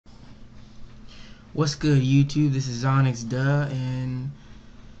What's good, YouTube? This is Onyx Duh, and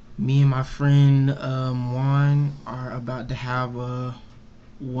me and my friend Juan are about to have a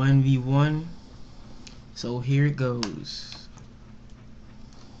 1v1. So here it goes.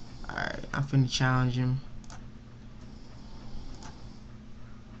 Alright, I'm finna challenge him.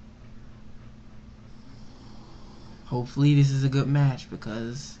 Hopefully this is a good match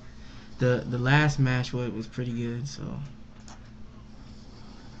because the last match was pretty good, so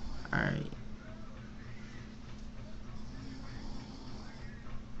alright.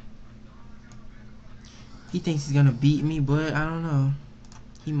 He thinks he's gonna beat me, but I don't know.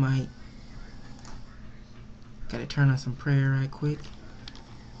 He might. Gotta turn on some prayer right quick.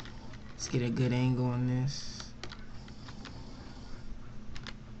 Let's get a good angle on this.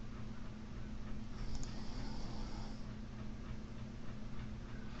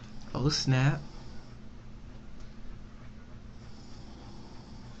 Oh snap.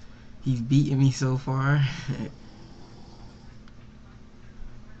 He's beating me so far.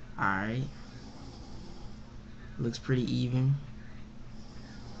 Alright. Looks pretty even.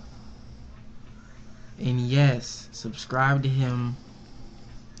 And yes, subscribe to him.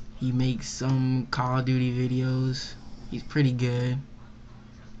 He makes some Call of Duty videos. He's pretty good.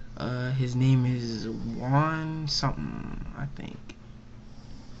 His name is Juan something, I think.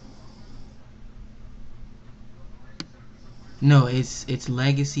 No, it's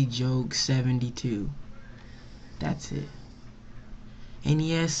Legacy Joke 72. That's it. And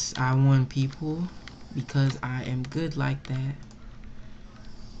yes, I won, people, because I am good like that.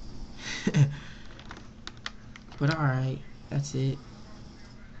 But alright, that's it.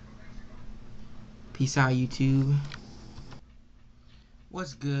 Peace out, YouTube.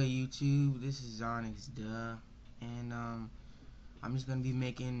 What's good, YouTube? This is Onyx Duh, and I'm just gonna be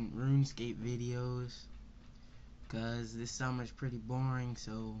making Runescape videos because this summer's pretty boring,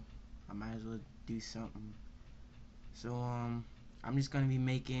 so I might as well do something. So I'm just gonna be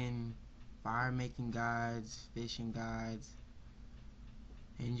making fire making guides, fishing guides,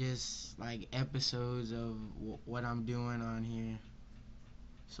 and just like episodes of what I'm doing on here.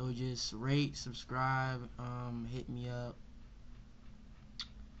 So just rate, subscribe, hit me up,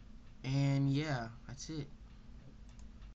 and yeah, that's it.